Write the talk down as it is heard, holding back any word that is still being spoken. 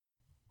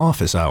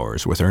Office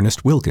Hours with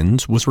Ernest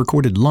Wilkins was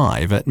recorded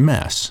live at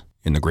Mess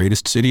in the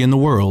greatest city in the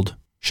world,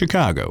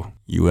 Chicago,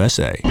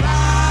 USA. Welcome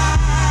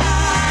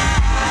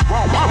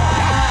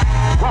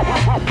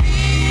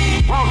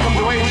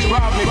to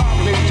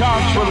Big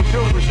Talks for the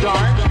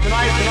Superstars.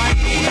 Tonight,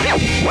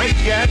 great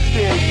guest,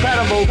 the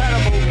incredible.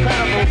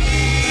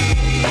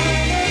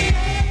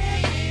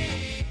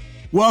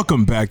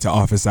 Welcome back to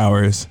Office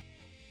Hours.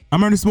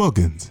 I'm Ernest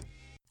Wilkins.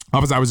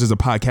 Office Hours is a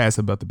podcast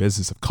about the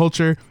business of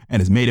culture and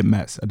is made at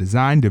Mess, a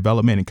design,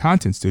 development, and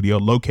content studio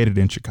located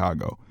in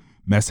Chicago.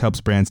 Mess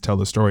helps brands tell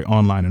the story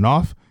online and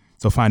off,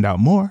 so find out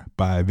more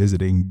by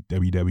visiting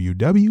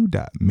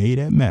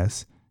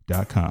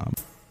www.madeatmess.com.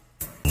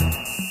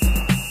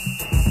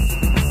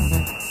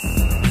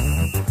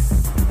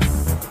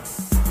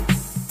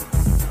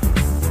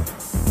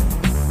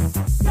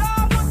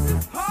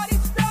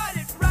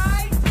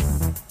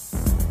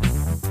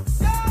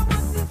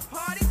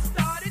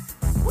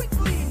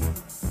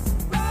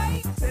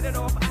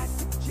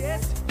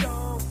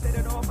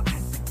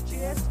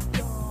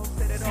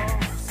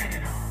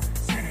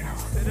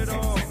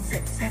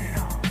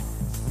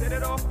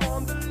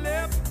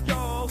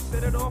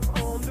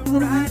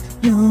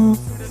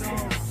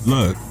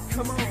 Look,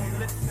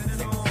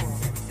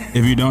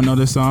 if you don't know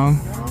this song,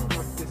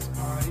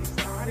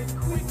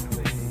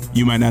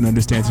 you might not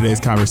understand today's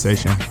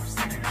conversation,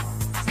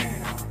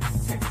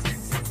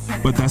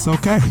 but that's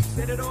okay,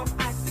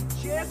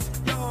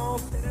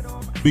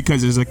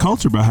 because there's a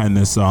culture behind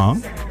this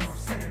song,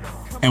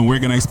 and we're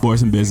gonna explore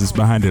some business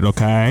behind it,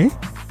 okay?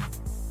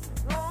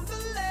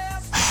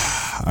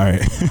 All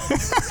right.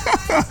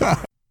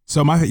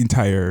 So my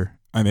entire,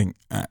 I think,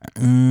 I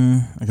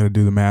gotta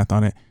do the math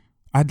on it.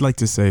 I'd like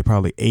to say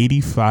probably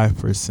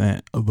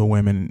 85% of the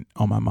women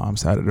on my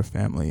mom's side of the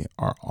family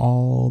are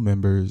all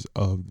members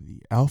of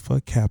the Alpha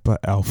Kappa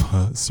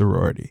Alpha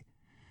sorority,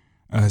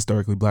 a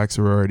historically black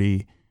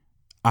sorority.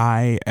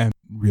 I am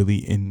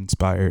really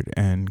inspired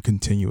and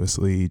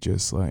continuously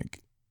just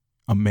like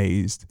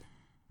amazed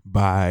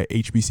by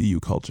HBCU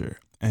culture,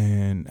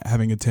 and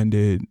having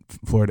attended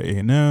Florida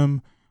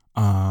A&M,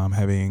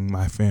 having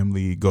my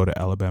family go to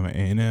Alabama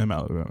A&M,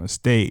 Alabama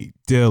State,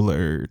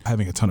 Dillard,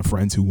 having a ton of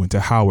friends who went to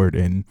Howard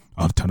and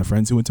a ton of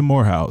friends who went to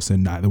Morehouse,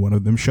 and neither one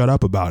of them shut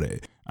up about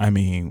it. I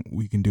mean,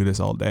 we can do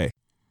this all day.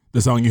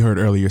 The song you heard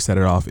earlier, Set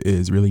It Off,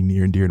 is really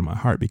near and dear to my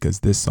heart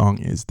because this song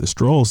is the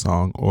stroll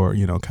song, or,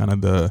 you know, kind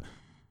of the,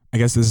 I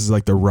guess this is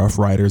like the Rough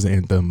Riders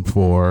anthem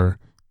for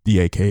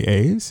the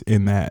AKAs,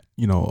 in that,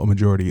 you know, a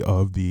majority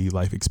of the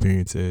life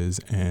experiences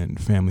and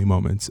family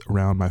moments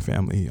around my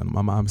family on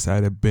my mom's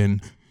side have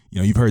been, you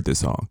know, you've heard this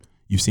song,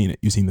 you've seen it,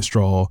 you've seen the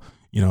stroll,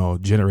 you know,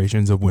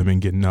 generations of women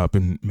getting up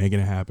and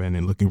making it happen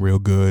and looking real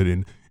good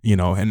and, you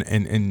know,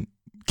 and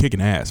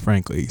kicking ass,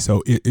 frankly.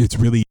 So it's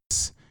really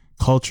this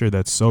culture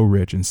that's so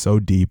rich and so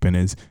deep and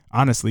is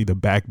honestly the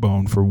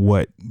backbone for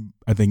what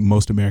I think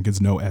most Americans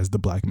know as the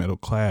black middle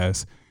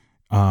class.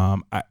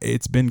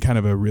 It's been kind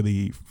of a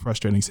really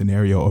frustrating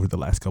scenario over the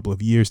last couple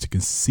of years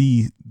to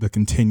see the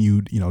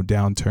continued, you know,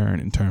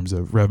 downturn in terms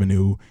of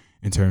revenue,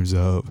 in terms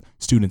of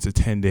students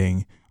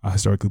attending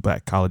historically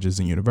black colleges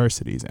and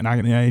universities. And I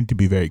need to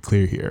be very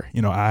clear here.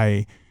 You know,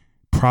 I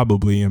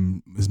probably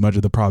am as much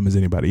of the problem as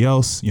anybody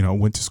else. You know,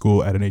 went to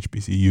school at an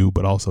HBCU,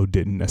 but also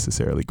didn't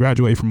necessarily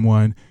graduate from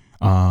one.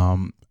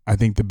 I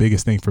think the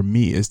biggest thing for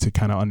me is to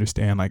kind of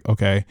understand, like,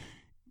 okay,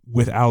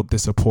 without the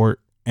support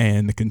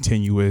and the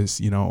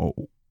continuous, you know,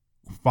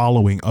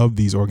 following of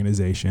these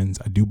organizations,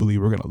 I do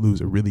believe we're going to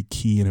lose a really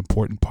key and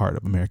important part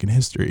of American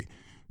history.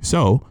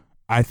 So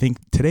I think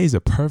today's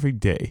a perfect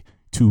day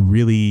to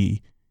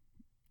really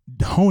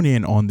hone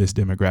in on this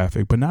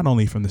demographic, but not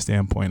only from the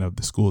standpoint of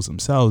the schools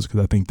themselves, because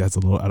I think that's a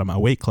little out of my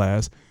weight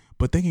class,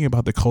 but thinking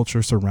about the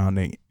culture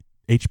surrounding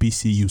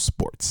HBCU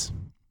sports.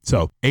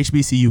 So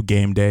HBCU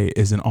Game Day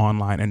is an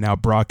online and now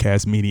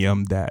broadcast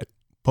medium that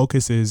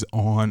focuses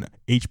on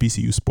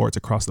HBCU sports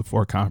across the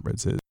 4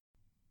 conferences.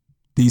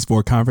 These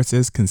 4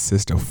 conferences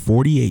consist of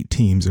 48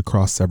 teams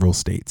across several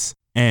states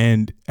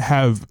and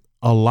have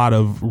a lot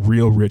of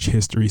real rich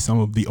history, some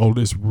of the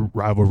oldest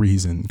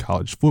rivalries in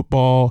college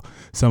football,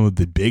 some of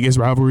the biggest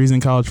rivalries in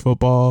college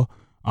football.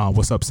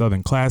 What's Up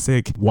Southern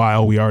Classic.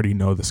 While we already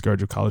know the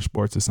scourge of college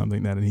sports is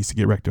something that needs to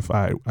get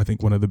rectified, I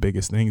think one of the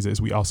biggest things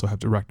is we also have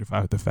to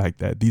rectify the fact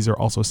that these are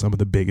also some of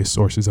the biggest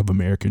sources of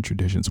American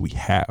traditions we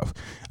have.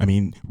 I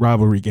mean,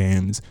 rivalry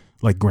games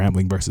like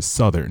Grambling versus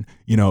Southern,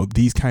 you know,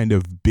 these kind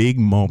of big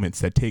moments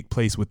that take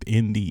place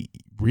within the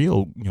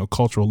real, you know,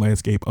 cultural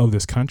landscape of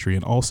this country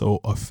and also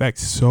affect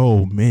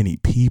so many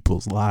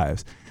people's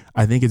lives.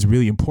 I think it's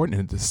really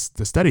important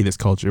to study this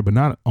culture, but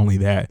not only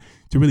that,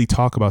 to really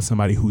talk about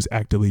somebody who's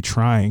actively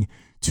trying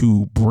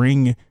to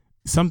bring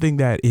something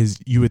that is,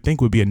 you would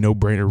think would be a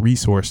no-brainer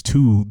resource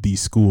to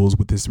these schools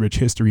with this rich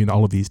history and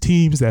all of these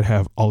teams that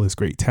have all this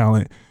great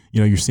talent.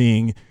 You know, you're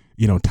seeing,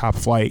 you know, top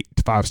flight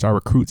 5-star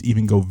recruits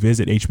even go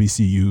visit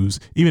HBCUs,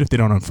 even if they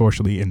don't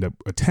unfortunately end up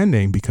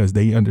attending, because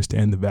they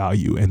understand the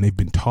value and they've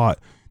been taught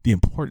the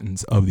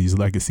importance of these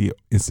legacy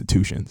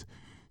institutions.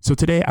 So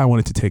today I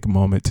wanted to take a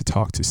moment to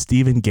talk to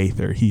Stephen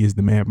Gaither. He is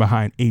the man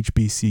behind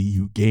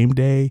HBCU Game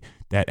Day,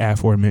 that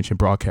aforementioned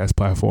broadcast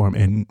platform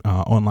and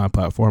online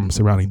platform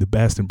surrounding the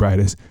best and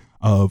brightest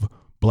of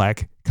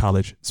Black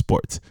college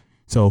sports.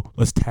 So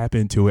let's tap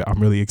into it.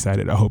 I'm really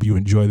excited. I hope you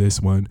enjoy this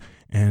one,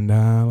 and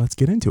let's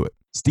get into it.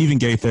 Stephen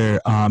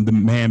Gaither, the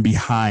man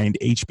behind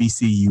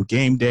HBCU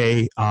Game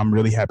Day. I'm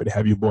really happy to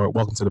have you aboard.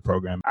 Welcome to the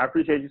program. I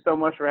appreciate you so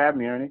much for having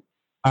me, Ernie.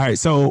 All right,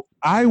 so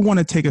I want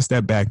to take a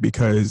step back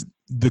because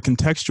the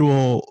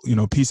contextual,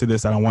 piece of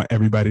this that I want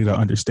everybody to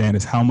understand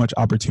is how much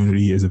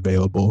opportunity is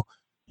available,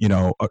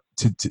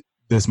 to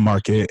this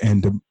market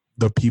and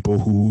the people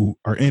who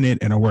are in it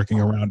and are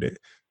working around it.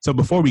 So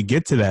before we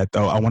get to that,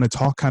 though, I want to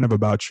talk kind of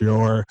about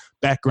your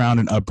background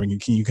and upbringing.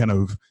 Can you kind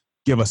of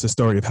give us a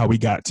story of how we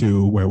got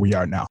to where we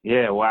are now?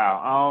 Yeah,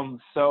 wow.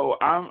 So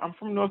I'm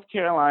from North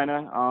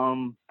Carolina.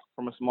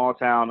 From a small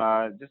town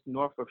just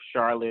north of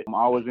Charlotte. I'm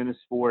always into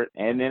sport.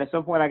 And then at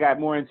some point I got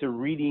more into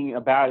reading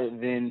about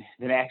it than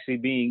actually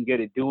being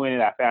good at doing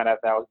it. I found out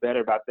that I was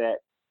better about that.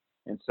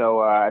 And so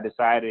I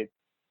decided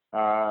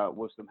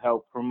with some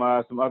help from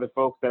some other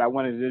folks that I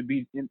wanted to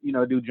be,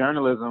 do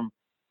journalism,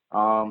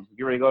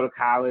 get ready to go to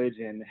college,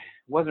 and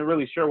wasn't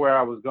really sure where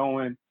I was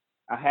going.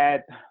 I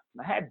had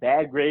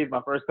bad grades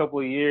my first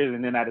couple of years,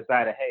 and then I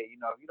decided, hey, if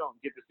you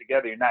don't get this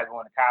together, you're not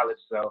going to college.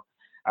 So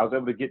I was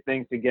able to get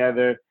things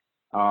together.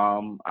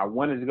 I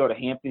wanted to go to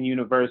Hampton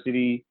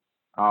University.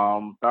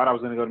 Thought I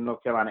was going to go to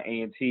North Carolina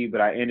A&T,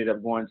 but I ended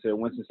up going to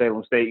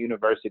Winston-Salem State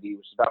University,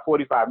 which is about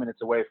 45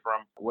 minutes away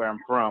from where I'm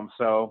from.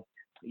 So,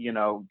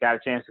 got a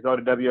chance to go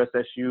to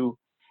WSSU.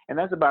 And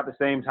that's about the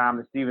same time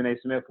that Stephen A.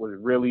 Smith was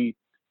really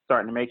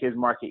starting to make his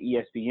mark at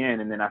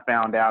ESPN. And then I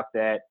found out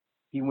that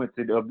he went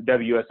to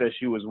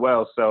WSSU as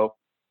well. So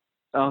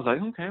I was like,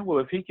 okay, well,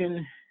 if he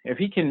can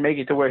make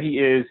it to where he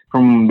is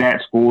from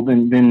that school,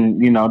 then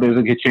there's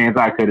a good chance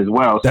I could as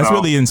well. That's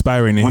really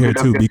inspiring to hear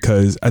too,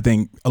 because I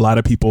think a lot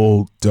of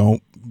people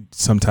don't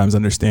sometimes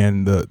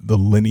understand the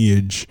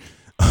lineage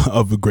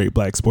of a great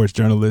Black sports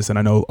journalist. And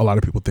I know a lot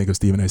of people think of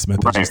Stephen A.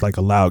 Smith as just like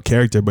a loud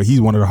character, but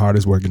he's one of the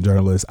hardest working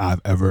journalists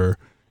I've ever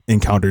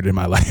encountered in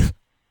my life.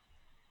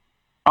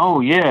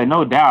 Oh yeah,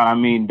 no doubt. I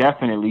mean,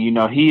 definitely.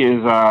 He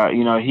is.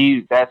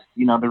 That's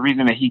the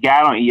reason that he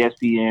got on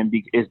ESPN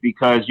is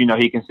because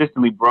he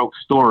consistently broke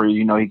stories.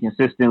 He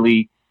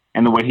consistently,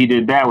 and the way he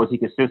did that was he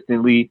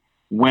consistently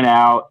went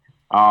out,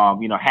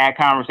 had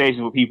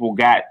conversations with people,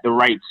 got the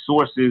right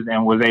sources,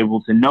 and was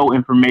able to know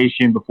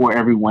information before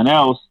everyone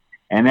else,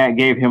 and that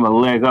gave him a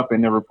leg up in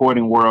the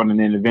reporting world. And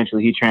then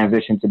eventually he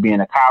transitioned to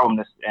being a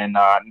columnist, and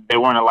there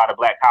weren't a lot of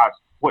Black college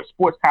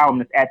sports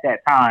columnists at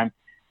that time,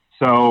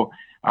 so.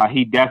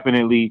 He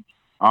definitely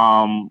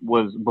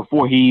was,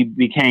 before he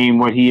became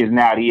what he is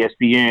now at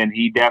ESPN,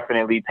 he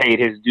definitely paid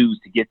his dues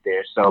to get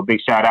there. So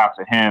big shout out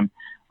to him.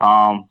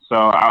 So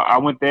I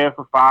went there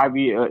for 5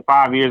 years.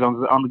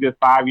 On the good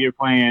 5-year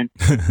plan.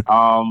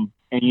 And,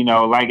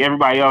 like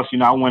everybody else,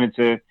 I wanted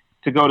to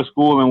go to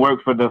school and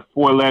work for the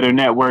 4-letter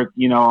network,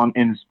 in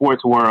the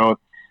sports world.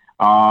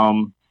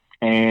 But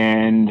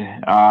then,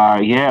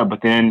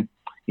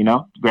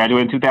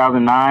 graduated in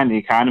 2009. The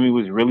economy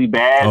was really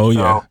bad. Oh,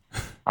 yeah.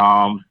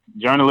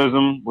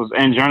 Journalism was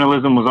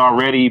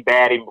already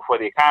bad even before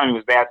the economy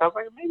was bad. So I was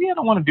like, maybe I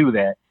don't want to do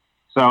that.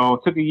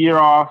 So took a year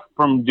off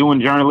from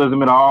doing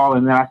journalism at all.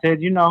 And then I said,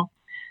 the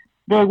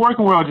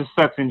working world just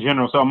sucks in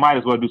general. So I might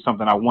as well do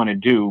something I want to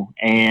do.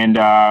 And,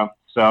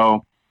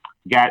 so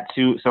I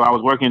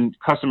was working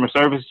customer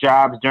service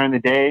jobs during the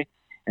day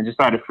and just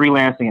started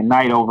freelancing at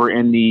night over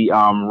in the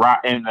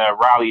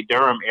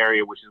Raleigh-Durham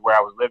area, which is where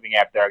I was living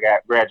after I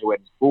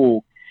graduated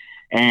school.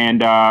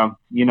 And,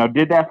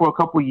 did that for a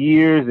couple of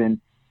years and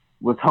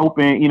was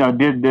hoping,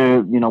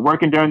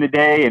 working during the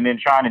day and then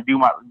trying to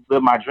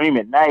live my dream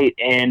at night.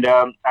 And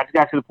I just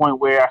got to the point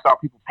where I saw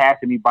people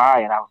passing me by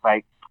and I was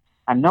like,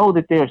 I know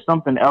that there's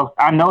something else.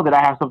 I know that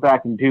I have something I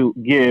can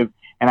give,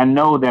 and I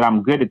know that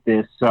I'm good at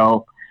this.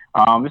 So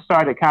just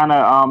started kind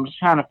of just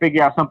trying to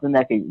figure out something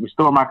that could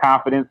restore my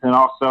confidence and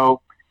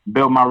also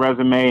build my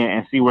resume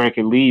and see where it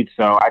could lead.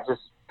 So I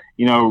just,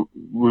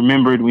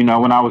 remembered, when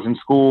I was in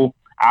school,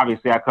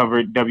 obviously I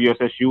covered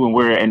WSSU and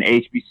we're an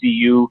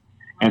HBCU.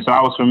 And so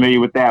I was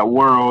familiar with that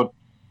world.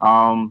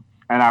 And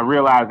I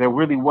realized there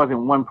really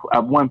wasn't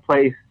one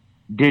place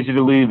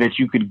digitally that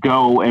you could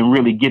go and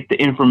really get the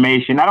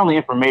information, not only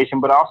information,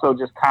 but also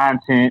just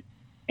content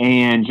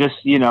and just,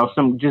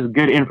 some just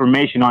good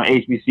information on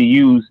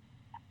HBCUs.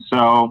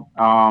 So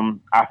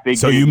I figured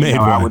so you made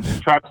I would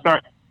try to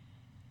start.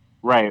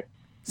 Right.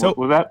 So what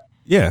was that?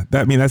 Yeah,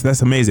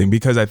 that's amazing,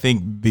 because I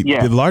think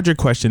the larger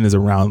question is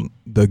around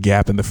the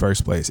gap in the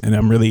first place. And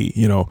I'm really,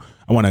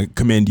 I want to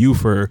commend you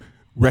for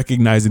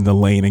recognizing the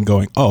lane and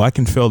going, oh, I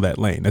can fill that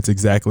lane. That's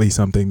exactly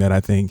something that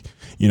I think,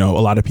 a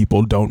lot of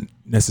people don't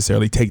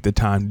necessarily take the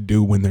time to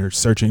do when they're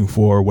searching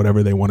for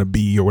whatever they want to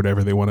be or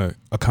whatever they want to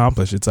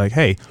accomplish. It's like,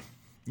 hey,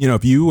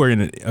 if you are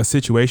in a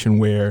situation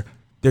where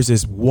there's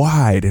this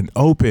wide and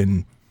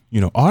open,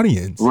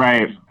 audience,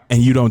 right,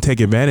 and you don't take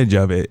advantage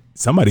of it,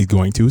 somebody's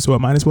going to, so it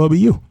might as well be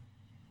you.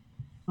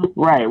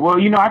 Right. Well,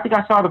 I think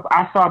I saw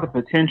the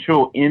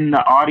potential in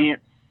the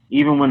audience,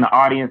 even when the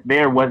audience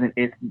there wasn't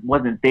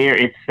there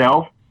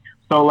itself.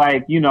 So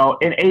like, in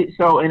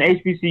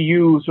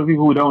HBCUs, for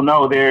people who don't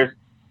know, there's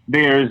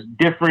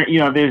different,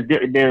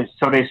 there's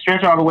so they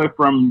stretch all the way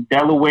from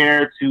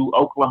Delaware to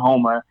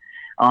Oklahoma,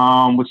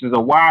 which is a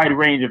wide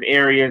range of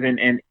areas,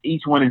 and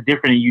each one is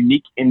different and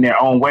unique in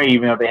their own way,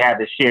 even though they have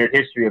the shared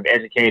history of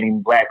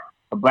educating black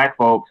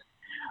folks.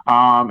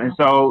 And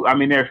so, I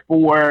mean, there's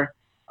four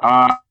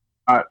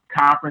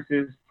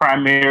conferences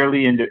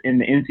primarily in the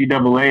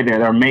NCAA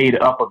that are made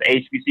up of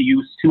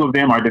HBCUs. Two of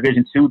them are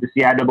Division II, the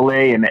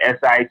CIAA and the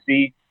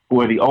SIC,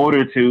 who are the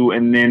older two,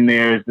 and then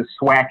there's the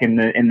SWAC and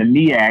the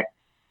MEAC,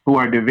 who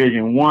are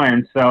Division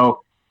I.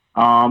 So,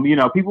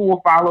 people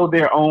will follow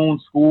their own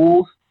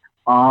schools.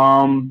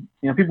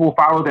 People will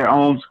follow their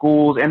own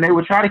schools, and they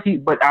would try to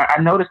keep. But I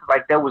noticed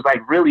like there was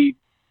like really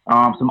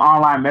some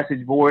online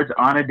message boards.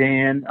 Anna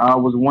Dan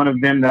was one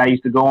of them that I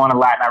used to go on a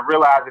lot, and I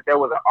realized that there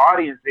was an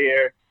audience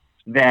there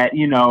that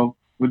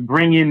would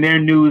bring in their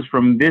news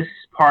from this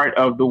part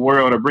of the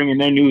world, or bring in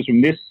their news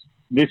from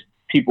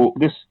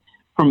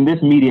from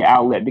this media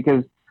outlet.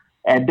 Because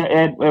at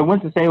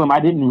Winston-Salem, I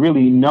didn't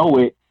really know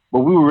it, but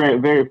we were very,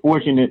 very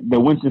fortunate. The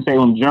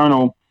Winston-Salem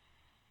Journal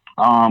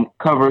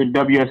covered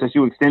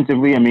WSSU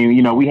extensively. I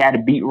mean, we had a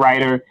beat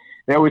writer.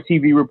 There were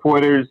TV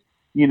reporters,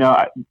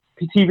 that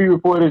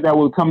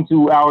would come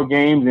to our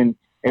games and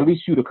at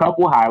least shoot a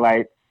couple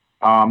highlights.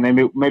 They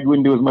maybe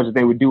wouldn't do as much as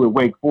they would do at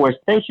Wake Forest.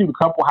 They'd shoot a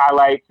couple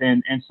highlights.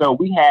 And so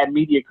we had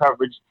media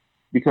coverage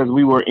because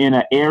we were in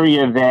an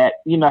area that,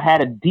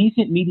 had a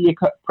decent media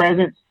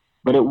presence,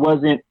 but it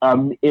wasn't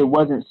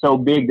so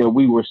big that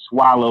we were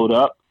swallowed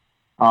up.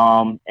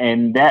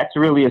 And that's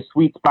really a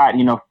sweet spot,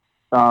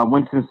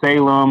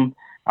 Winston-Salem,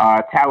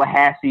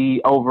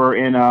 Tallahassee over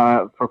in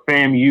for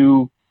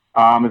FAMU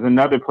is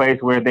another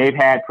place where they've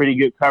had pretty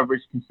good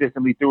coverage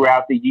consistently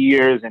throughout the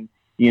years. And,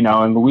 in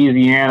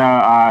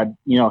Louisiana,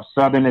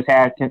 Southern has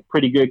had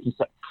pretty good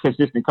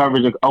consistent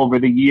coverage over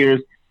the years.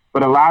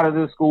 But a lot of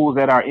the schools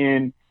that are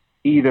in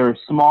either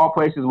small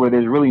places where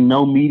there's really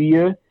no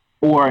media,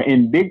 or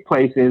in big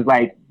places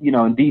like,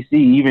 in D.C.,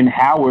 even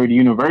Howard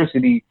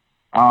University,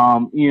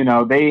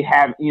 they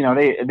have,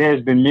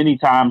 there's been many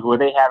times where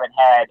they haven't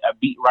had a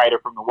beat writer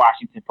from the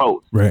Washington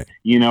Post. Right.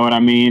 You know what I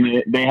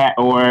mean? They had,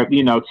 or,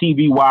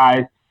 TV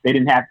wise, they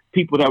didn't have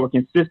people that were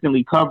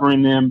consistently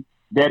covering them,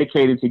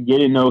 dedicated to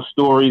getting those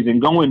stories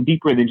and going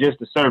deeper than just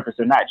the surface,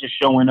 and not just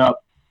showing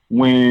up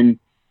when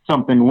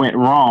something went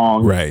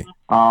wrong. Right.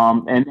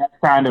 And that's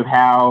kind of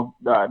how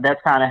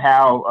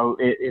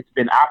it's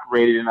been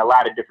operated in a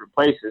lot of different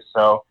places.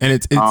 So, and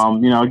it's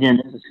again,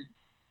 this is,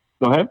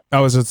 go ahead. I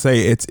was going to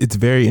say it's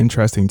very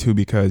interesting too,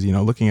 because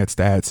looking at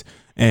stats,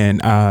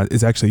 and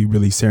it's actually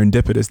really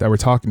serendipitous that we're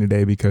talking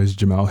today, because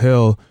Jamel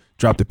Hill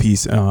dropped a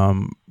piece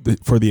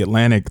for the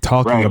Atlantic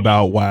talking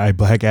about why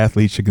black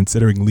athletes should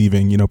considering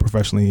leaving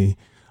professionally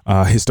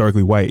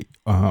historically white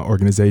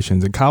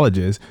organizations and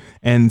colleges.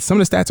 And some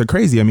of the stats are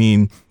crazy. I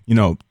mean,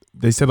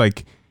 they said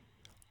like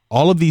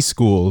all of these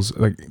schools,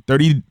 like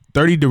 30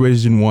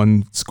 Division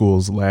I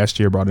schools last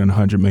year brought in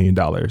 $100 million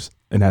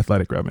in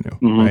athletic revenue,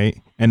 right?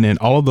 And then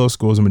all of those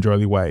schools are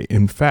majority white.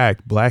 In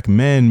fact, black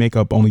men make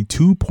up only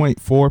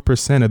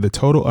 2.4% of the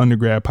total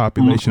undergrad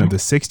population of the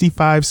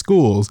 65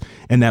 schools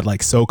in that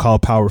like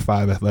so-called Power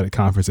 5 athletic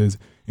conferences,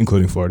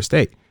 including Florida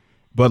State.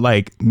 But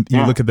like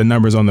you look at the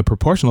numbers on the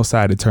proportional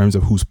side in terms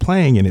of who's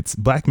playing, and it's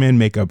black men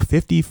make up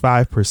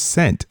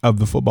 55% of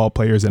the football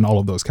players in all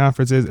of those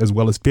conferences, as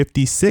well as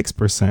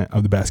 56%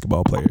 of the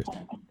basketball players.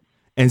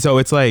 And so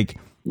it's like,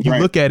 you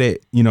look at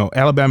it,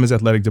 Alabama's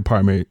athletic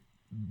department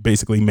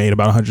basically made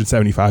about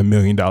 $175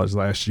 million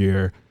last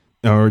year,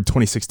 or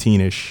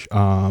 2016-ish.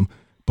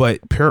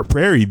 But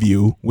Prairie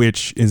View,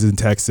 which is in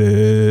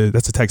Texas,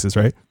 that's a Texas,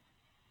 right?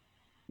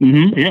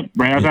 Yeah,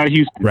 right outside of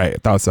Houston. Right, I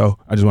thought so.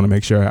 I just want to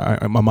make sure.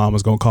 My mom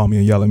was going to call me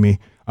and yell at me.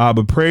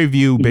 But Prairie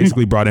View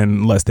basically brought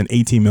in less than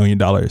 $18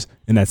 million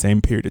in that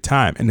same period of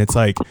time. And it's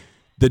like,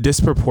 the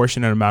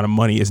disproportionate amount of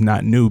money is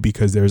not new,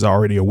 because there's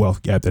already a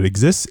wealth gap that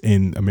exists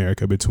in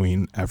America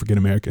between African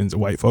Americans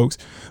and white folks.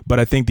 But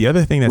I think the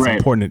other thing that's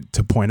important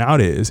to point out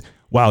is,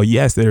 while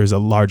yes, there's a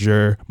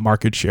larger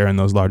market share in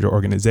those larger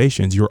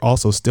organizations, you're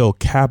also still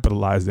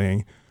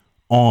capitalizing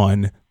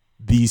on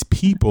these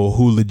people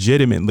who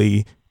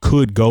legitimately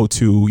could go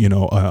to,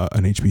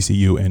 an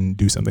HBCU and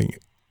do something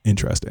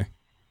interesting.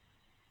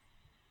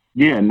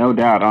 Yeah, no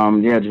doubt.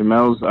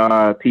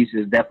 Jamel's piece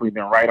has definitely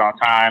been right on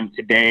time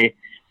today.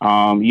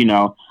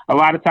 A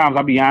lot of times,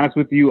 I'll be honest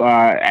with you,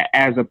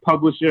 as a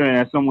publisher and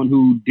as someone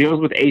who deals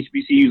with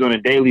HBCUs on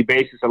a daily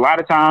basis, a lot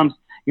of times,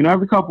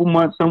 every couple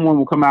months, someone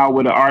will come out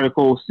with an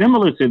article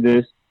similar to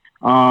this.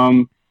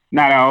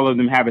 Not all of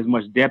them have as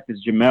much depth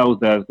as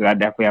Jamel's does, but I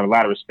definitely have a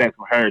lot of respect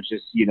for her,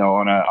 just,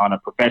 on a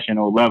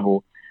professional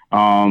level. A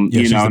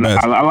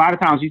lot of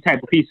times these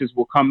type of pieces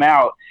will come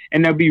out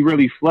and they'll be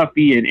really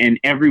fluffy, and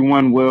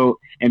everyone will.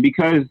 And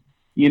because,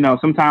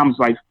 sometimes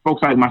like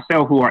folks like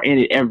myself who are in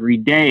it every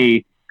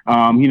day,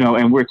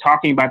 and we're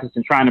talking about this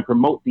and trying to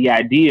promote the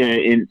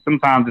idea. And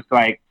sometimes it's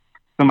like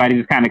somebody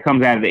just kind of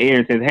comes out of the air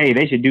and says, hey,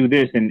 they should do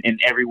this. And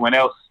everyone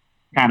else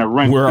kind of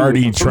runs. We're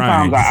already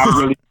trying. Sometimes I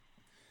really,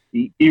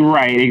 you're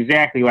right.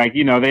 Exactly. Like,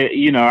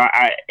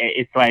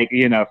 it's like,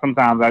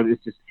 sometimes I was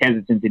just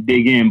hesitant to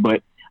dig in,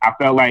 but I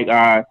felt like,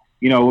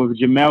 with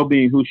Jamel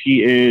being who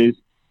she is,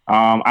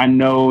 I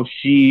know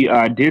she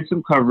did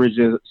some coverage.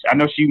 I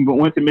know she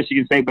went to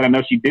Michigan State, but I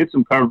know she did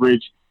some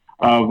coverage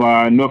of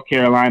North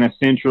Carolina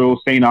Central,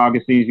 St.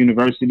 Augustine's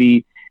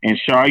University, and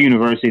Shaw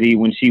University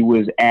when she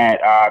was at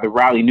the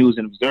Raleigh News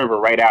and Observer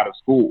right out of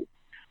school.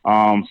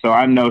 So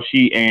I know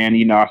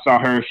I saw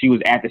her. She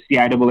was at the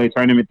CIAA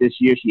tournament this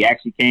year. She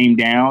actually came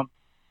down,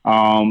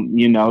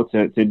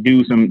 to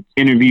do some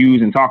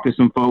interviews and talk to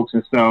some folks.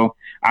 And so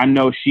I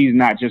know she's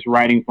not just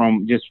writing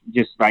from just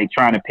like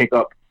trying to pick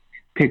up,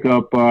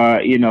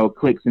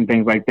 clicks and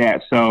things like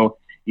that. So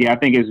yeah, I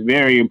think it's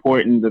very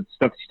important, the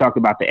stuff she talked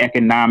about, the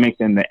economics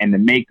and the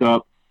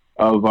makeup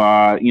of,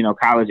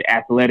 college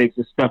athletics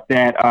and stuff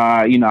that,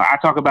 I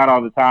talk about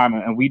all the time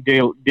and we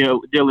deal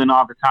in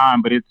all the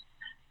time, but it's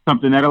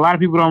something that a lot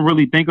of people don't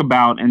really think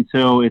about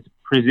until it's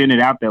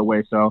presented out that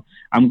way. So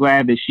I'm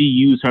glad that she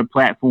used her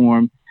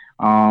platform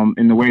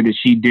in the way that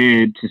she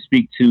did to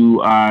speak to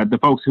the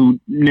folks who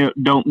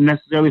don't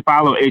necessarily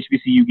follow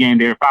HBCU game.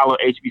 They follow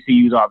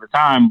HBCUs all the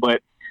time,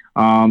 but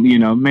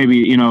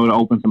maybe to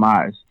open some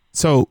eyes.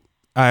 So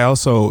I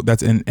also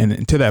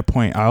and to that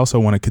point, I also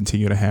want to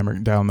continue to hammer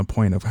down the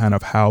point of kind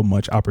of how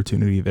much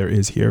opportunity there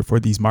is here for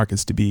these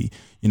markets to be,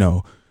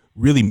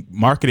 really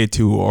marketed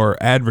to or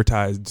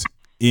advertised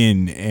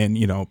in and,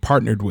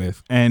 partnered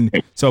with.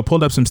 And so I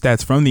pulled up some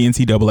stats from the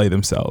NCAA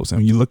themselves.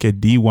 And you look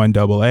at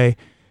D1AA,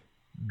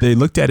 they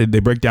looked at it, they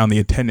break down the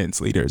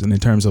attendance leaders and in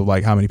terms of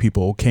like how many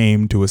people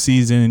came to a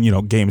season,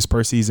 games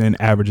per season,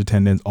 average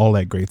attendance, all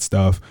that great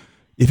stuff.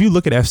 If you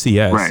look at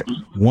FCS, right,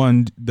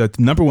 the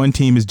number one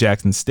team is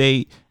Jackson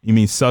State. You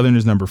mean Southern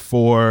is number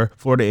 4,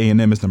 Florida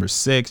A&M is number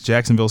 6,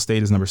 Jacksonville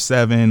State is number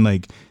 7.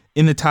 Like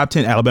in the top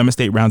 10, Alabama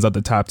State rounds out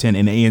the top 10,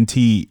 and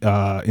A&T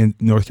in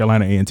North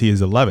Carolina, A&T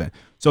is 11.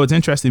 So it's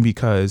interesting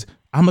because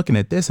I'm looking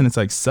at this and it's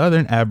like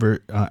Southern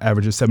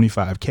averages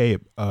 $75K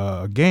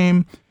a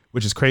game,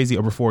 which is crazy,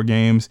 over 4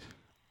 games.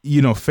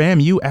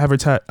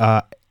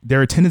 FAMU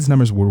their attendance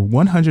numbers were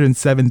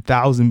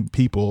 107,000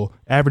 people,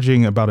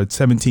 averaging about a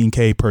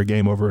 17K per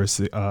game over a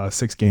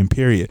 6-game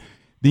period.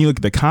 Then you look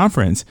at the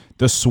conference,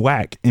 the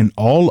SWAC in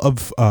all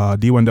of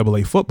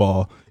D1AA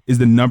football is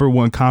the number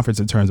one conference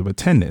in terms of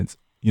attendance.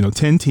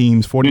 10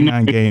 teams,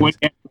 49 games.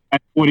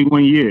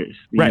 41 years,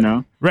 right,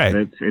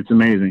 Right. It's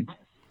amazing.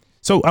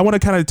 So I want to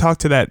kind of talk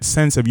to that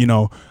sense of,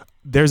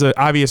 there's an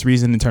obvious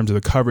reason in terms of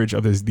the coverage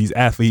of these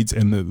athletes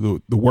and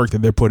the work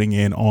that they're putting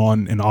in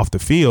on and off the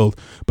field.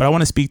 But I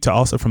want to speak to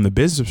also from the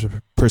business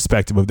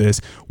perspective of this.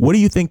 What do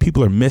you think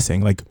people are missing?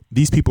 Like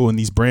these people in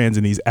these brands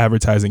and these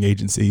advertising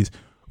agencies,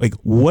 like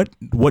what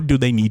do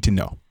they need to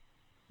know?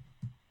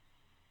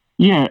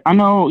 Yeah, I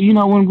know,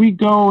 when we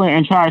go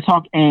and try to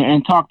talk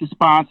and talk to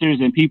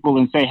sponsors and people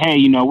and say, hey,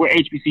 we're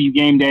HBCU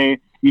Game Day.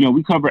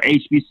 We cover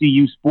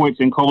HBCU sports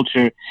and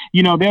culture.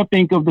 They'll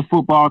think of the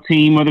football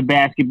team or the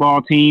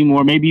basketball team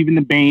or maybe even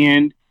the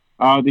band,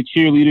 the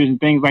cheerleaders and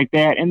things like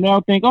that. And they'll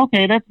think,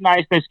 okay, that's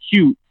nice, that's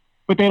cute,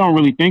 but they don't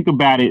really think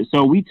about it.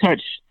 So we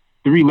touch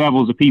 3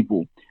 levels of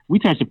people. We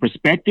touch the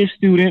prospective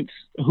students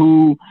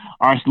who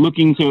are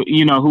looking to,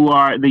 who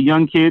are the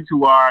young kids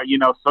who are,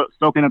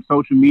 soaking up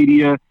social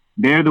media.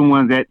 They're the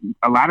ones that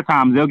a lot of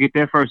times they'll get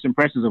their first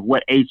impressions of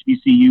what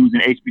HBCUs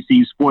and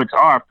HBCU sports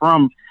are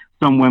from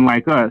someone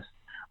like us.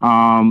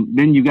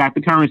 Then you got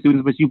the current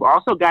students, but you've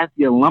also got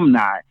the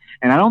alumni.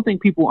 And I don't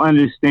think people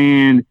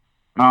understand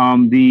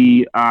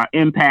the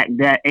impact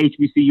that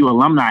HBCU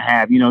alumni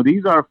have.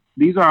 These are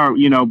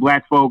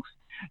Black folks,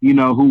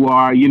 who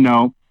are,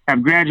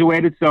 have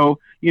graduated. So,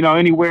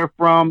 anywhere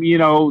from,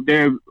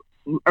 their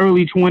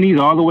early 20s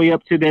all the way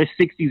up to their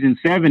 60s and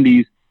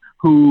 70s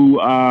who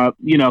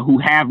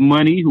have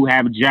money, who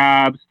have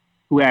jobs,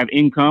 who have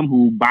income,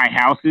 who buy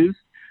houses.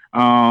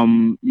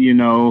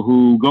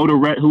 Who go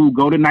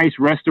to nice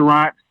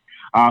restaurants,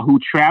 who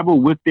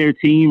travel with their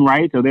team,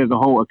 right? So there's a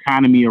whole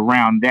economy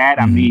around that.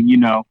 Mm-hmm. I mean,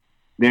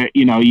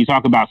 you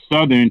talk about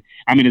Southern.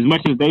 I mean, as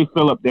much as they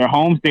fill up their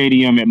home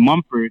stadium at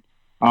Mumford,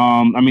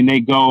 they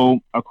go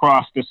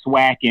across the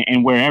SWAC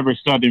and wherever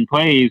Southern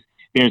plays,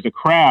 there's a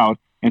crowd.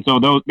 And so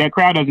that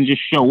crowd doesn't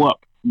just show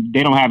up.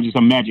 They don't have just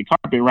a magic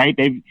carpet, right?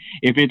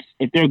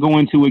 If they're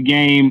going to a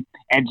game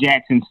at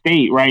Jackson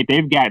State, right,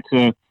 they've got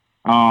to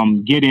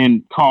get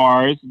in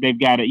cars. They've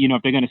got to,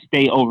 if they're going to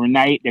stay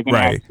overnight, they're going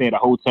to have to stay at a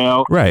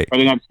hotel, right? Or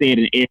they're going to stay at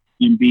an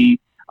Airbnb.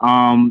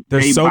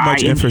 There's so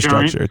much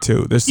infrastructure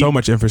too. There's so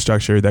much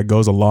infrastructure that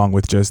goes along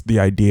with just the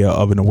idea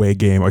of an away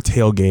game or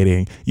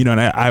tailgating.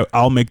 And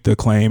I'll make the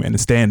claim and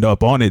stand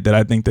up on it that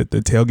I think that the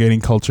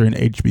tailgating culture in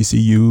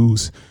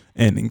HBCUs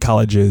and in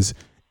colleges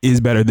is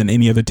better than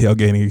any other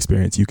tailgating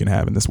experience you can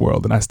have in this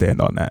world, and I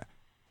stand on that.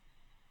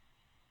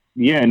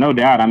 Yeah, no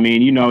doubt. I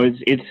mean,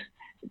 it's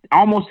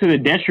almost to the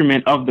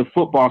detriment of the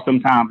football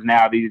sometimes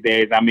now these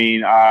days. I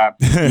mean,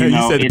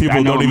 you said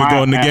people don't even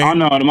go in the game. I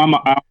know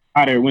my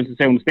daughter at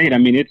Winston-Salem State. I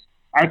mean, it's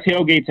our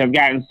tailgates have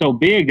gotten so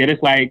big that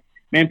it's like,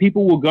 man,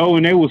 people will go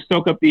and they will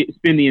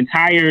spend the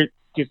entire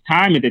just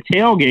time at the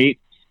tailgate,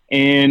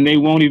 and they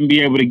won't even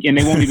be able to, and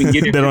they won't even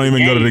get it. They don't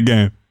even go to the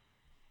game.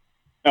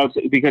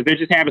 Because they're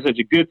just having such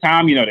a good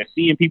time. You know, they're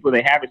seeing people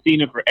they haven't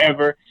seen in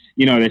forever.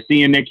 You know, they're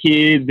seeing their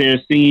kids.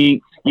 They're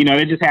seeing, you know,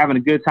 they're just having a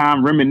good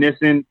time,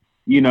 reminiscing,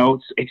 you know,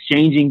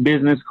 exchanging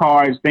business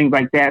cards, things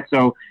like that.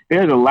 So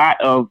there's a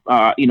lot of,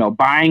 you know,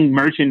 buying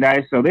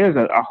merchandise. So there's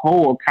a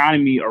whole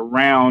economy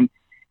around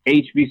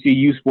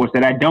HBCU sports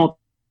that I don't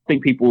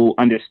think people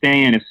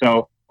understand. And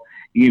so,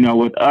 you know,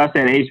 with us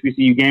at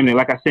HBCU Game Day,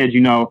 like I said,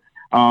 you know,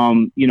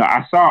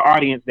 I saw an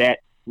audience that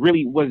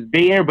really was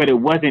there, but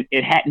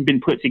it hadn't been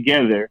put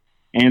together.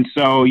 And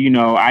so, you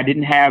know, I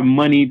didn't have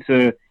money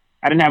to,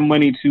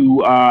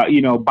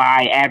 you know,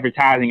 buy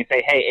advertising and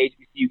say, hey,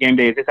 HBCU Game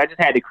Day is this. I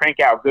just had to crank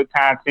out good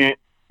content,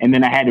 and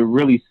then I had to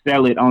really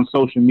sell it on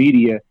social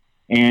media.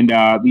 And,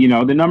 you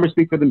know, the numbers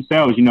speak for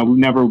themselves. You know, we've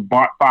never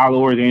bought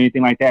followers or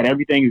anything like that.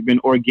 Everything has been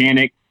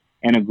organic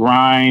and a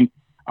grind.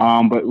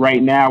 But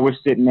right now we're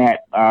sitting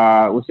at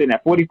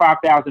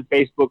 45,000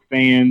 Facebook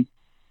fans,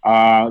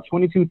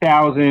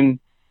 22,000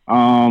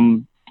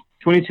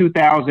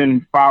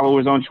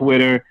 followers on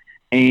Twitter,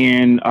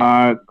 and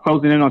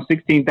closing in on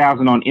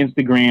 16,000 on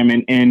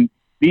Instagram. And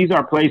these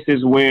are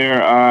places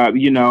where,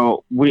 you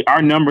know,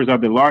 our numbers are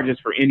the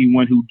largest for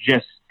anyone who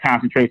just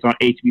concentrates on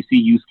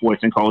HBCU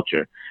sports and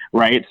culture,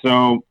 right?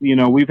 So, you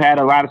know, we've had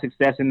a lot of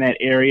success in that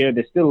area.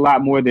 There's still a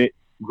lot more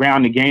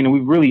ground to gain, and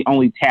we've really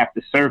only tapped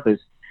the surface.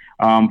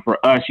 For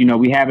us, you know,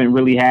 we haven't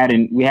had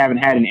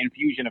an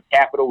infusion of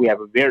capital. We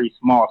have a very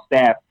small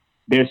staff.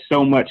 There's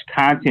so much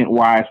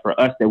content-wise for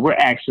us that we're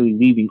actually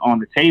leaving on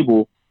the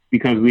table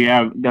because we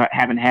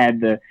haven't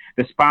had the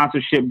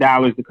sponsorship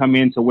dollars to come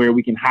in to where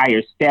we can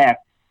hire staff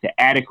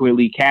to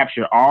adequately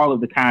capture all of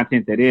the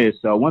content that is.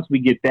 So once we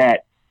get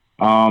that,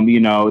 you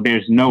know,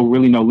 there's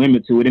really no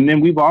limit to it. And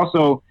then we've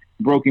also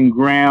broken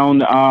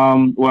ground.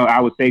 Well, I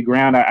would say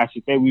ground. I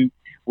should say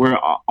we're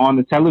on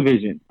the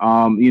television.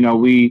 You know,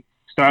 we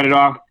started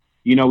off,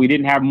 you know, we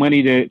didn't have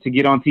money to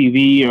get on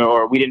TV,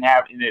 or we didn't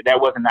have,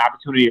 that wasn't the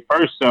opportunity at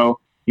first.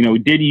 So, you know, we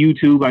did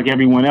YouTube like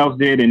everyone else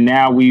did. And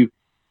now a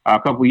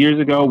couple of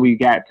years ago, we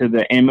got to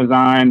the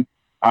Amazon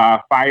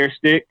Fire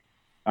Stick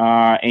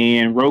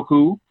and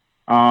Roku.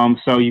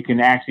 So you can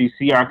actually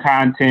see our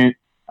content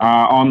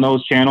on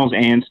those channels.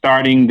 And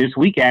starting this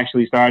week,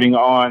 starting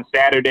on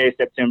Saturday,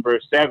 September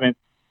 7th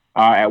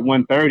at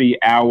 1:30,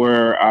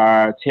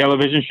 our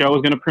television show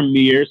is going to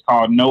premiere. It's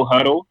called No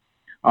Huddle.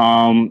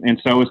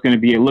 And so it's going to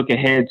be a look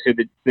ahead to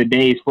the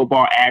day's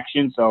football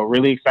action. So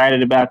really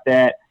excited about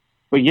that.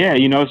 But yeah,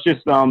 you know, it's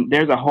just,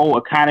 there's a whole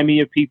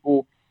economy of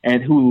people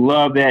and who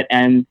love that.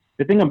 And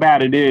the thing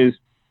about it is,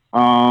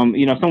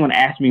 you know, someone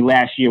asked me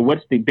last year,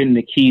 what's been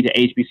the key to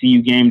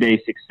HBCU Game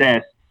Day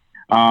success?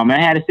 And I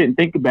had to sit and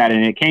think about it.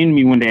 And it came to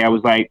me one day. I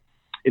was like,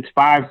 it's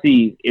 5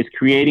 C's. It's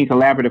creating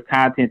collaborative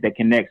content that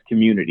connects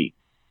community.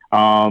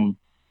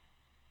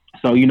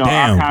 So, you know,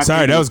 damn,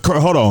 sorry, that was,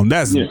 hold on.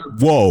 That's, yeah.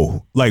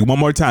 Whoa. Like, one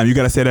more time. You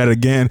got to say that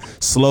again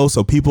slow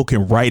so people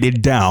can write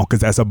it down,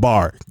 because that's a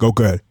bar. Go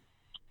good.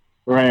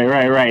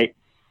 Right.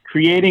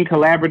 Creating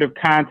collaborative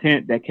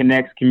content that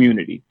connects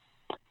community.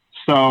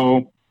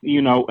 So,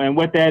 you know, and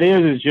what that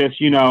is just,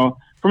 you know,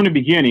 from the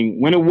beginning,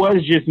 when it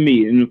was just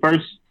me, in the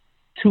first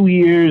 2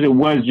 years, it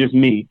was just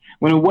me.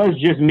 When it was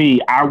just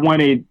me, I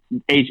wanted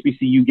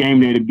HBCU Game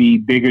Day to be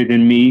bigger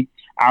than me.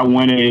 I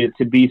wanted it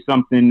to be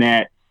something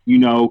that, you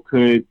know,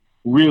 could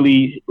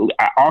really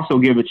also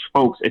give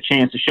folks a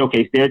chance to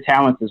showcase their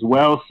talents as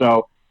well.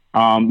 So,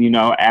 you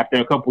know, after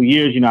a couple of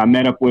years, you know, I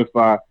met up with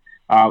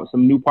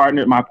some new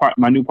partner,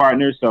 my new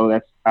partner. So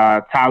that's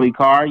Tali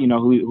Carr, you know,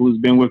 who's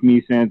been with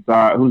me since,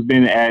 who's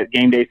been at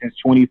Game Day since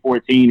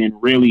 2014, and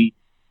really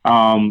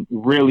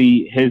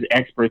his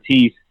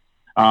expertise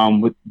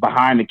with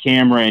behind the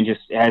camera and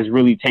just has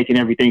really taken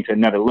everything to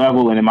another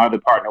level. And then my other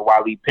partner,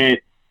 Wiley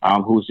Pitt,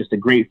 who's just a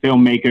great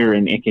filmmaker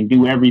and can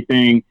do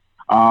everything.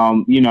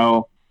 You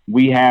know,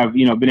 we have,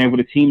 you know, been able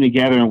to team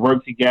together and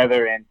work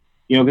together. And,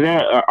 you know,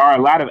 there are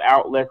a lot of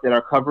outlets that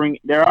are covering,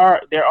 there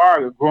are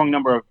a growing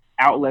number of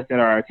outlets that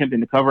are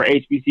attempting to cover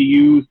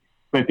HBCUs,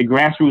 but at the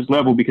grassroots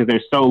level, because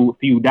there's so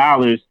few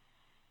dollars,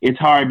 it's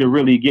hard to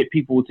really get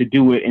people to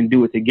do it and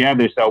do it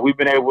together. So we've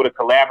been able to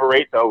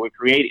collaborate. So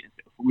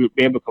we'll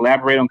be able to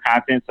collaborate on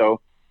content.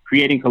 So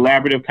creating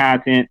collaborative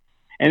content,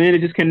 and then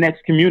it just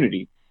connects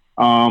community.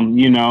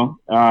 You know,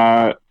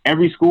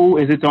 every school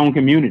is its own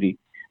community.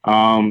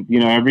 You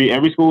know,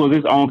 every school is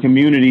its own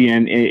community,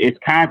 and it's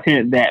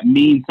content that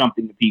means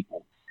something to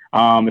people.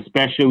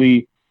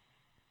 Especially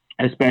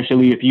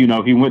if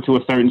you went to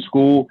a certain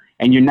school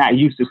and you're not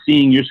used to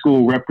seeing your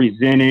school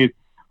represented,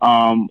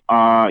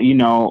 you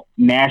know,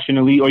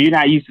 nationally, or you're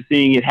not used to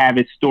seeing it have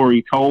its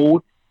story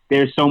told.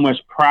 There's so much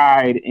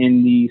pride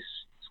in these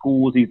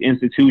schools, these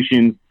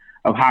institutions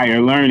of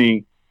higher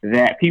learning,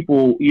 that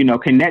people, you know,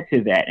 connect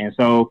to that. And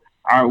so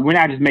we're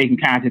not just making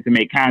content to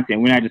make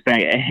content. We're not just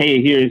saying,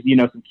 hey, here's,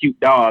 some cute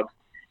dogs.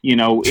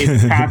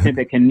 It's content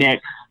that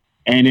connects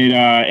and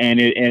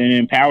it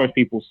empowers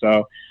people.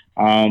 So,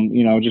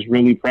 just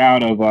really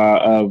proud of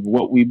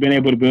what we've been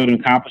able to build and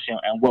accomplish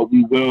and what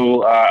we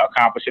will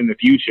accomplish in the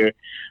future.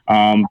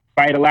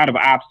 Despite a lot of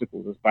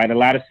obstacles, despite a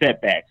lot of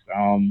setbacks.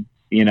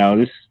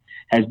 This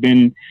has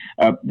been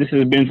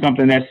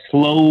something that's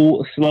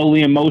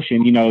slowly in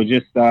motion.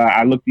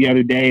 I looked the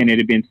other day and it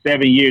had been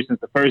 7 years since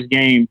the first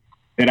game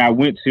that I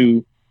went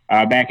to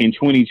back in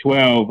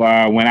 2012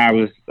 when I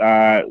was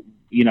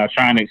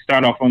trying to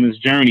start off on this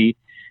journey.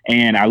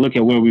 And I look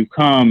at where we've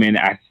come and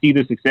I see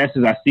the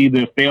successes, I see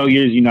the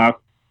failures.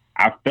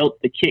 I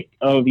felt the kick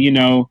of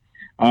thinking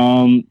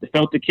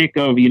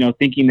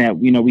that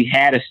we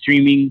had a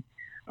streaming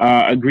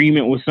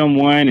agreement with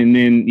someone, and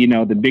then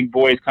the big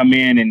boys come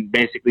in and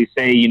basically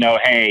say,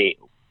 hey,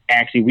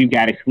 actually we've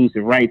got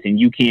exclusive rights and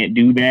you can't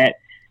do that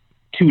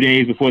 2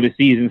 days before the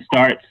season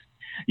starts.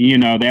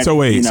 That's so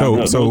wait,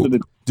 so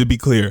to be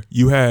clear,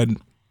 you had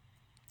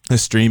a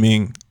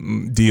streaming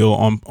deal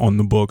on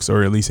the books,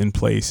 or at least in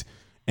place,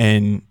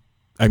 and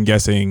I'm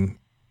guessing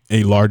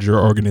a larger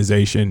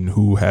organization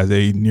who has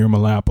a near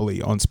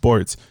monopoly on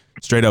sports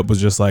straight up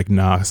was just like,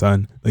 nah,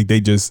 son. Like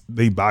they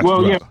boxed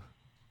you up.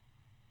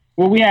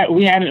 Well, we had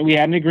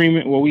an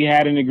agreement.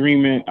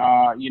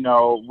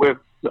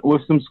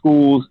 With some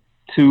schools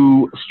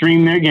to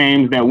stream their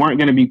games that weren't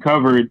going to be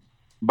covered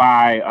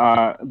by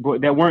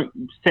that weren't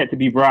set to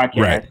be broadcast.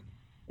 Right.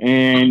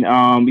 And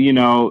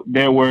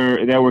there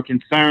were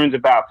concerns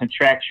about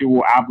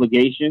contractual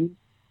obligations.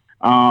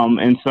 So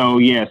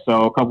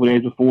a couple of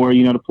days before,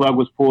 the plug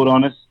was pulled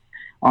on us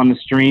on the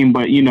stream,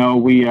 but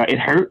it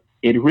hurt.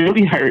 It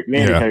really hurt,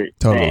 man. Yeah, it hurt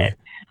totally. bad.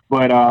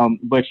 But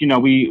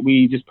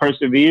we just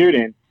persevered,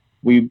 and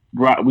we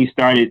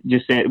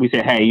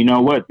said, hey, you know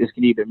what? This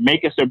can either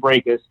make us or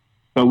break us.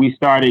 So we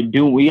started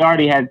doing. We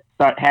already had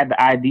the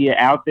idea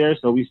out there,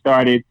 so we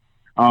started,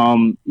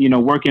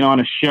 working on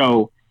a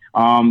show.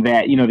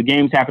 That the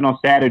games happen on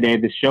Saturday.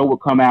 The show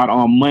would come out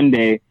on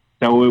Monday.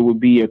 So it would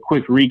be a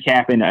quick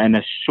recap and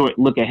a short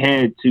look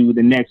ahead to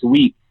the next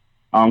week,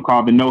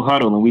 called the No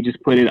Huddle. And we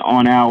just put it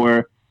on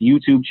our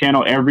YouTube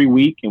channel every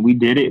week. And we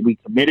did it. We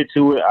committed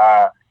to it.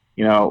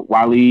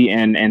 Wally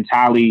and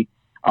Tali,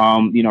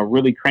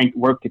 really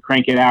worked to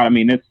crank it out. I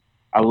mean, it's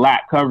a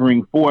lot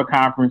covering 4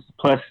 conferences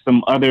plus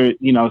some other,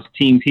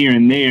 teams here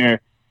and there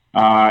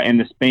in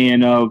the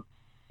span of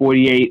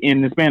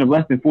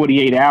less than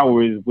 48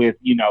 hours with,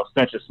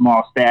 such a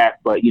small staff.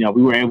 But,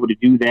 we were able to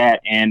do that.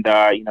 And,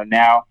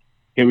 now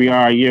here we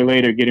are a year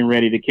later getting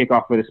ready to kick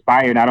off with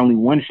Aspire, not only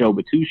 1 show,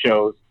 but 2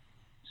 shows.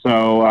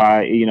 So,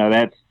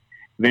 that's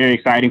very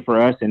exciting for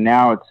us. And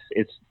now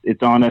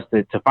it's on us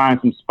to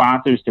find some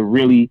sponsors to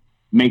really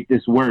make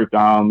this work.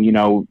 We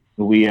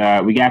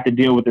got the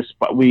deal with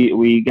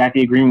we got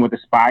the agreement with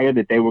Aspire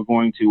that they were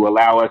going to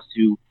allow us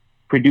to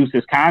produce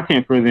this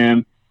content for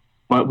them,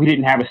 but we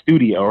didn't have a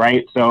studio,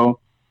 right? So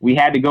we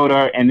had to go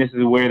to, and this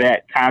is where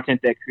that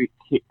content that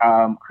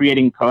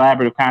creating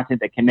collaborative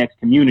content that connects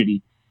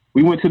community.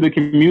 We went to the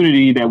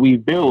community that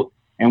we've built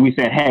and we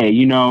said, hey,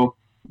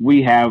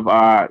 we have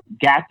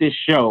got this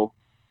show,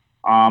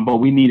 but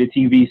we need a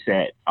TV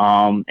set.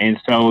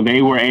 And so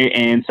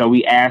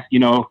we asked,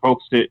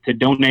 folks to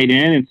donate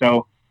in. And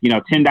so,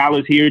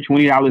 $10 here,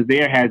 $20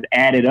 there has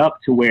added up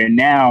to where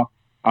now,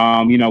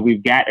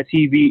 we've got a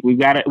TV, we've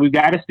got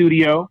a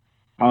studio,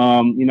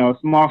 a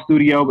small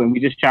studio, and we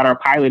just shot our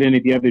pilot in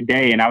it the other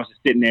day. And I was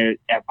just sitting there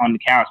on the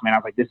couch, man. I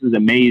was like, this is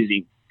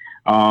amazing.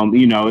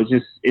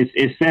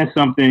 It says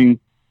something,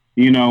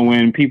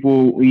 when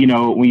people,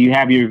 when you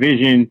have your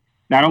vision,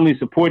 not only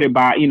supported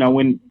by,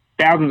 when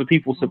thousands of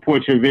people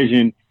support your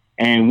vision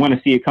and want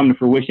to see it come to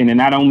fruition, and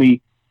not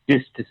only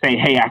just to say,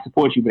 hey, I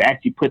support you, but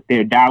actually put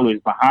their dollars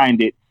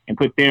behind it and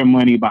put their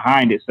money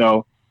behind it.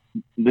 So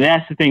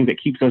that's the thing that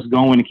keeps us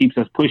going and keeps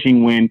us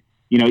pushing when,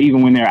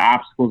 even when there are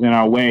obstacles in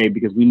our way,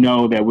 because we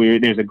know that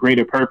there's a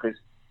greater purpose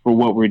for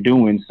what we're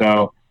doing.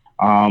 So,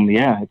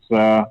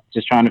 it's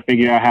just trying to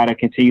figure out how to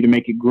continue to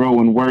make it grow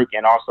and work,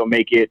 and also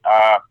make it,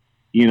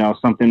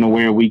 something to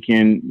where we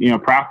can,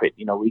 profit.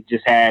 We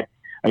just had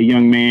a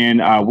young man,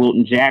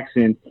 Wilton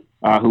Jackson,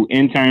 who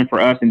interned for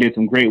us and did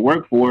some great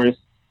work for us,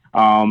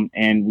 and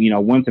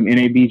won some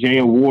NABJ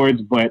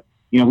awards, but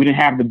we didn't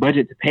have the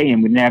budget to pay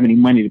him. We didn't have any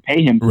money to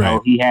pay him, right.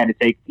 So he had to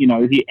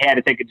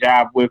take a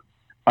job with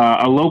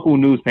a local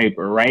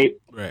newspaper, right?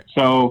 Right.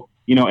 So.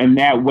 In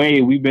that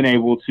way, we've been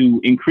able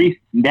to increase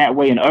the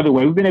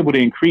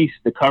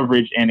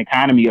coverage and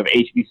economy of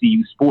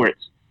HBCU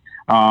sports.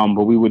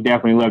 But we would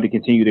definitely love to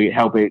continue to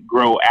help it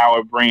grow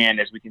our brand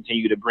as we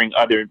continue to bring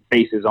other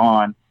faces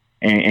on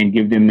and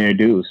give them their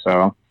due.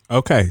 So,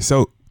 okay.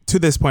 So to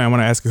this point, I want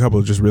to ask a couple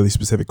of just really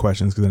specific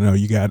questions, because I know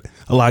you got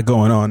a lot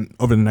going on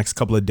over the next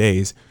couple of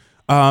days.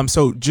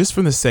 So just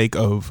for the sake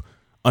of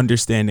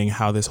understanding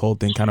how this whole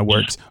thing kind of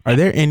works, are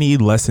there any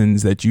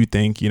lessons that you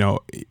think,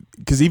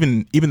 because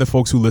even the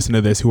folks who listen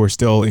to this who are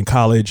still in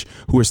college,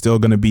 who are still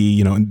going to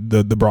be,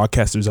 the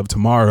broadcasters of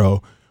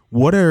tomorrow,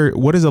 what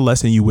is a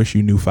lesson you wish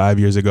you knew 5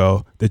 years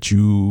ago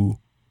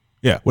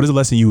what is a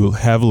lesson you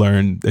have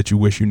learned that you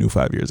wish you knew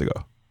 5 years ago?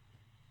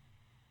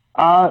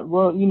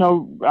 Well,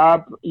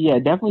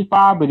 definitely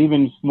 5, but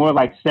even more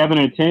like 7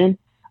 or 10.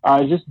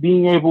 Just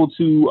being able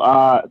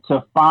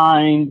to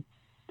find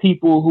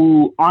people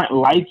who aren't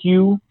like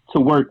you to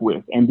work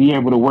with and be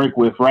able to work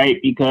with, right?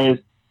 Because,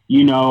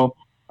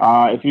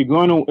 if you're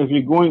going,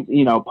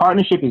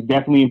 partnership is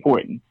definitely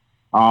important.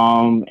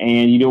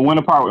 And you don't want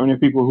to partner with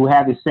people who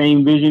have the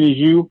same vision as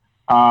you.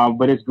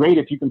 But it's great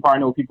if you can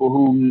partner with people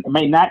who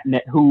may not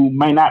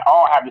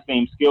all have the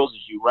same skills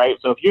as you, right?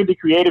 So if you're the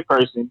creative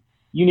person,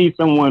 you need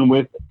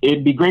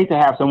it'd be great to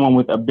have someone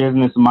with a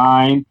business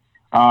mind,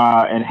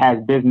 and has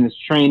business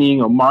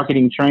training or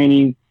marketing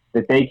training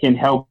that they can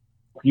help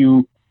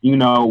you,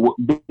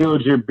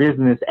 build your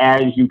business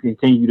as you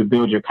continue to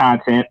build your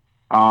content,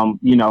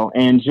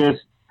 and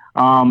just,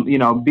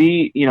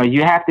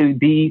 you have to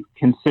be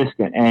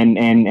consistent.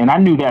 And I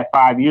knew that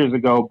 5 years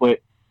ago, but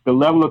the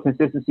level of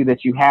consistency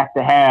that you have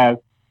to have,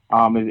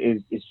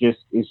 is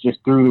just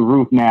through the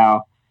roof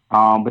now.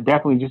 But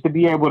definitely just to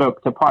be able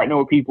to partner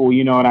with people,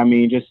 you know what I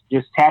mean? Just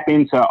tap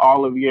into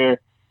all of your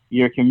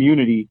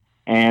community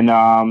and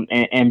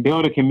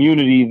build a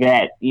community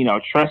that,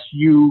 trusts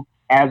you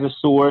as a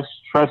source,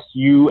 trusts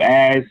you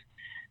as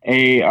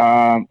as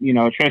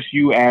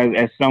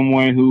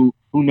someone who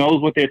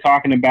knows what they're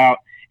talking about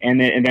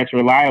and that's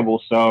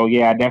reliable. So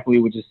yeah, I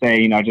definitely would just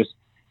say,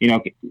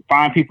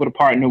 find people to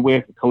partner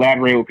with,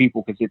 collaborate with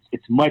people, because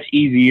it's much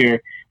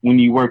easier when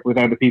you work with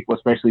other people,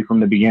 especially from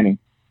the beginning.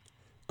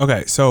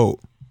 Okay, so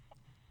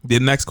the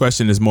next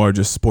question is more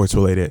just sports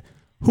related.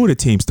 Who are the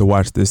teams to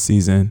watch this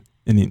season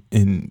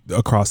in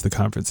across the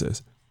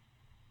conferences?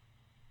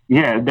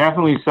 Yeah,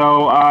 definitely.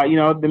 So,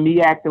 the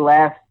MEAC the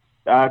last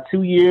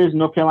 2 years,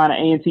 North Carolina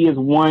A&T has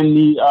won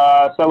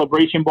the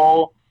Celebration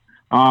Bowl.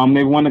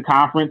 They've won the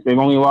conference. They've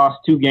only lost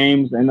 2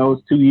 games in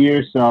those 2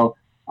 years. So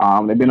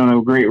they've been on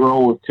a great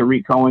roll with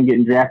Tariq Cohen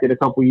getting drafted a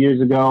couple years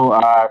ago.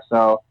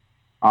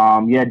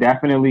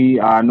 Definitely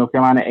North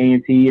Carolina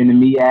A&T and the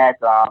MEAC.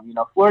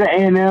 Florida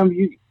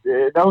A&M,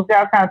 those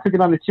guys kind of took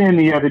it on the chin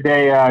the other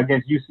day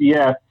against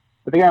UCF,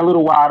 but they got a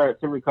little while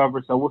to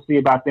recover, so we'll see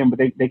about them. But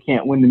they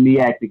can't win the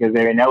MEAC because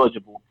they're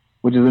ineligible,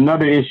 which is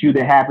another issue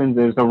that happens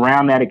is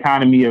around that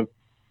economy of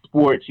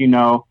sports.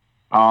 The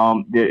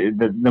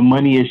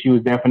money issue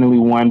is definitely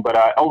one. But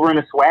over in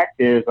the SWAC,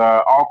 there's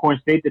Alcorn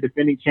State, the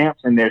defending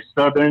champs, and there's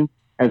Southern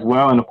as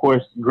well, and of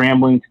course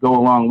Grambling to go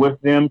along with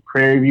them.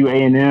 Prairie View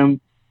A&M.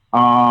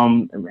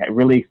 A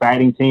really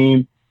exciting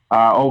team.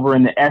 Over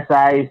in the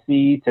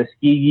SIAC,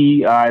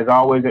 Tuskegee is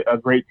always a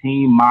great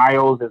team.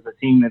 Miles is a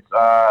team that's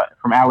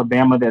from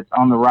Alabama that's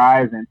on the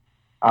rise. And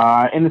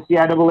in the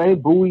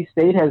CIAA, Bowie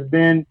State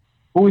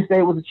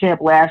was a champ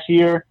last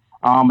year.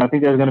 I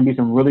think there's going to be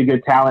some really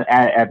good talent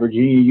at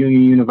Virginia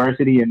Union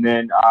University. And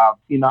then,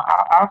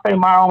 I'll say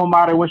my alma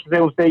mater,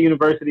 Winston-Salem State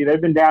University.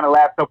 They've been down the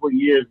last couple of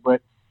years,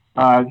 but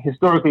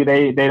historically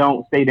they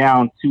don't stay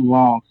down too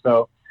long.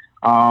 So,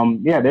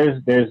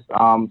 there's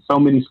so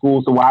many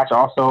schools to watch.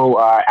 Also,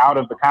 out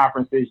of the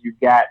conferences, you've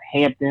got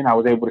Hampton. I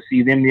was able to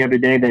see them the other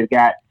day. They've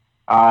got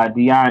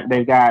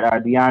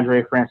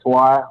DeAndre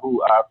Francois,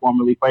 who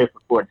formerly played for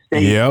Florida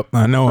State. Yep,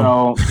 I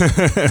know him.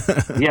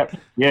 Yep,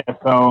 yeah.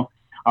 So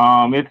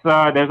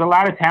there's a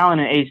lot of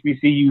talent in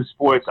HBCU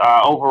sports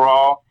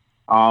overall.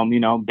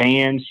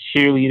 Bands,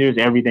 cheerleaders,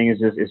 everything is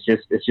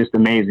just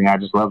amazing. I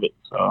just love it.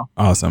 So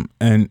awesome.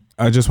 And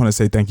I just want to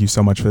say thank you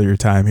so much for your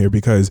time here,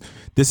 because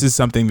this is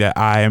something that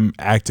I am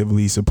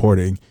actively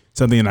supporting,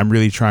 something that I'm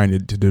really trying to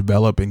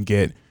develop and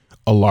get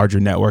a larger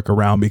network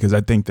around, because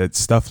I think that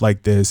stuff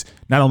like this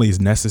not only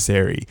is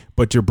necessary,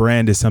 but your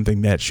brand is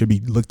something that should be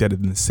looked at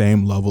in the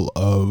same level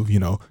of,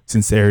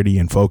 sincerity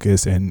and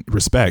focus and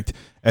respect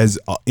as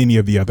any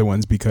of the other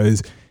ones,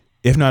 because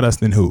if not us,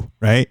 then who,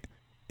 right?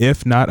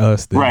 If not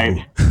us, then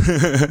right.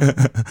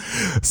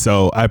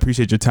 So I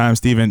appreciate your time,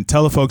 Stephen.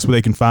 Tell the folks where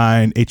they can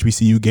find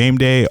HBCU Game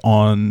Day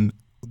on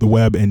the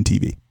web and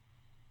TV.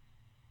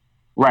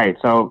 Right.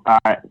 So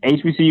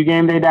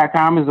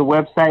HBCUGameDay.com is the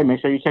website. Make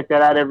sure you check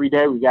that out every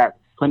day. We got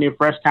plenty of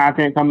fresh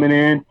content coming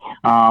in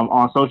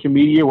on social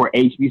media. We're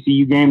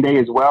HBCU Game Day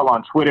as well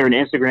on Twitter and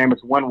Instagram.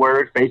 It's one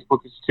word.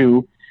 Facebook is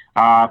 2.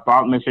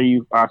 Make sure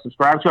you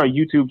subscribe to our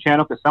YouTube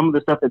channel, because some of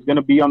the stuff that's going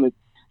to be on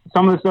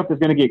some of the stuff that's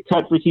going to get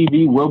cut for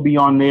TV will be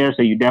on there.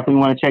 So you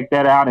definitely want to check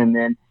that out. And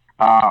then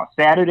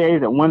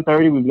Saturdays at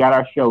 1:30, we've got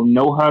our show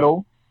No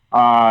Huddle.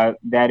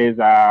 That is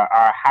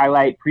our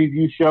highlight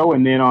preview show.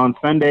 And then on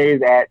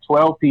Sundays at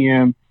 12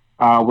 p.m.,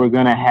 we're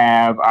going to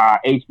have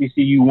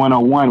HBCU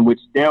 101,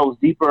 which delves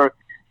deeper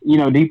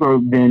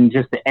than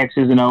just the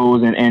X's and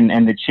O's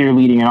and the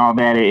cheerleading and all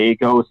that. It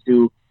goes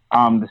to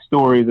the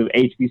stories of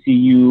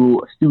HBCU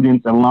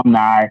students,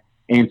 alumni,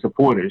 and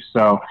supporters.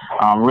 So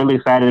I'm really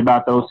excited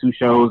about those 2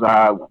 shows,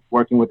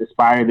 working with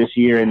Aspire this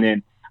year, and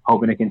then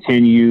hoping to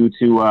continue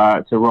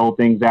to roll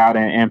things out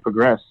and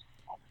progress.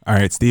 All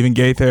right, Stephen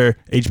Gaither,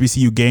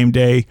 HBCU Game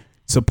Day,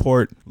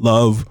 support,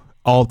 love,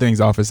 all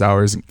things office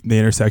hours, the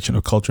intersection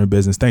of culture and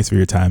business. Thanks for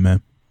your time,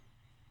 man.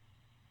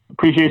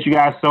 Appreciate you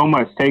guys so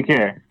much. Take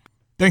care.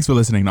 Thanks for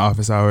listening to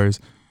Office Hours.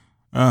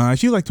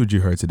 If you liked what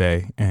you heard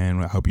today,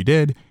 and I hope you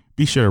did,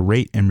 be sure to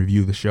rate and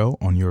review the show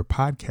on your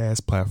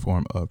podcast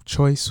platform of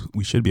choice.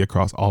 We should be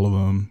across all of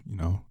them.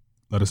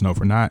 Let us know if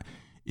we're not.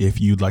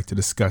 If you'd like to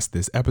discuss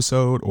this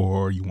episode,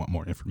 or you want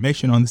more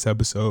information on this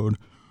episode,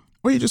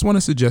 or you just want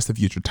to suggest a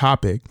future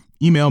topic,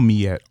 email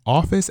me at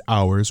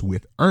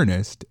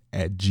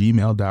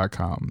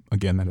officehourswithernest@gmail.com.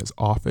 Again, that is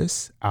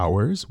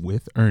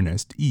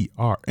officehourswithernest,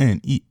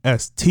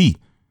 ERNEST,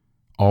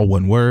 all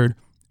one word,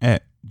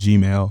 at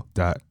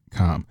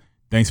gmail.com.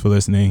 Thanks for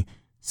listening.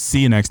 See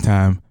you next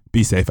time.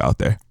 Be safe out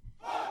there.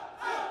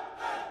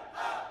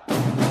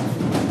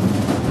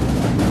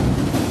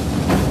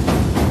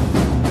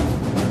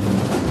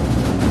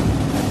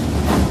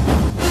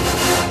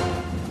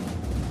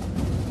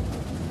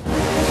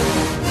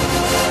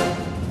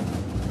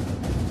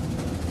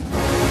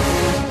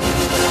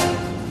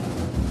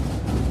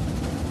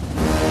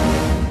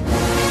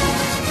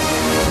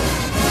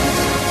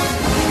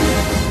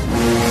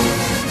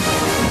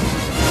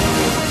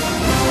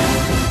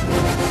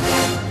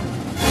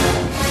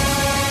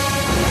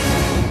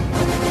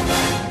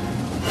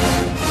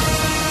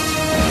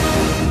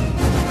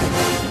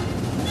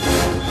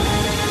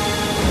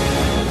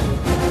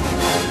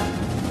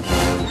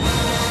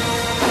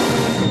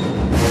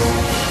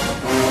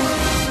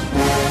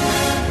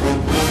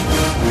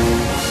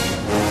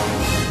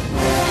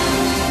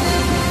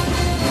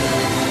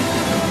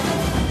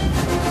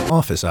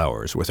 Office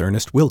Hours with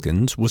Ernest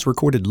Wilkins was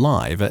recorded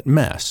live at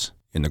Mess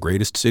in the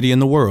greatest city in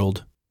the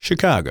world,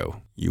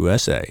 Chicago,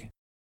 USA.